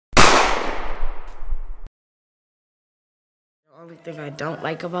Only thing I don't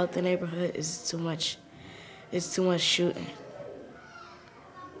like about the neighborhood is too much shooting.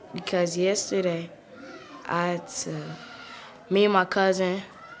 Because yesterday, me and my cousin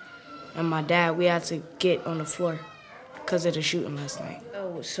and my dad, we had to get on the floor because of the shooting last night.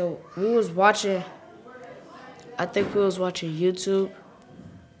 So we was watching, I think we was watching YouTube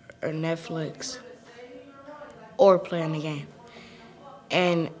or Netflix or playing the game.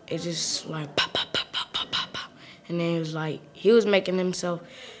 And it just like pop, pop, pop, pop, pop, pop, pop. And then he was making himself,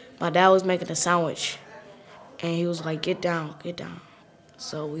 my dad was making a sandwich. And he was like, get down, get down.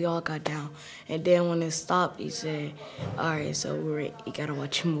 So we all got down. And then when it stopped, he said, all right, so you gotta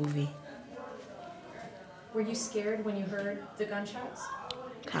watch a movie. Were you scared when you heard the gunshots?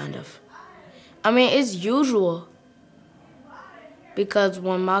 Kind of. I mean, it's usual. Because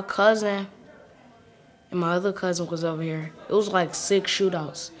when my cousin and my other cousin was over here, it was like 6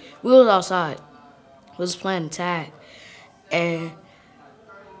 shootouts. We was outside. We was playing tag. And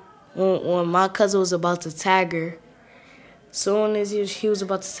when my cousin was about to tag her, soon as he was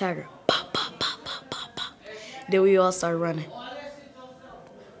about to tag her, pop, pop, pop, pop, pop, pop. Then we all started running.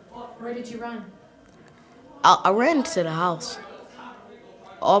 Where did you run? I ran to the house.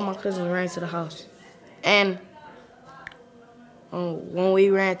 All my cousins ran to the house. And when we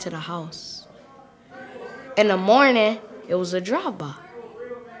ran to the house, in the morning, it was a drive-by.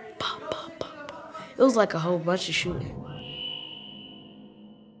 Pop, pop, pop, pop. It was like a whole bunch of shooting.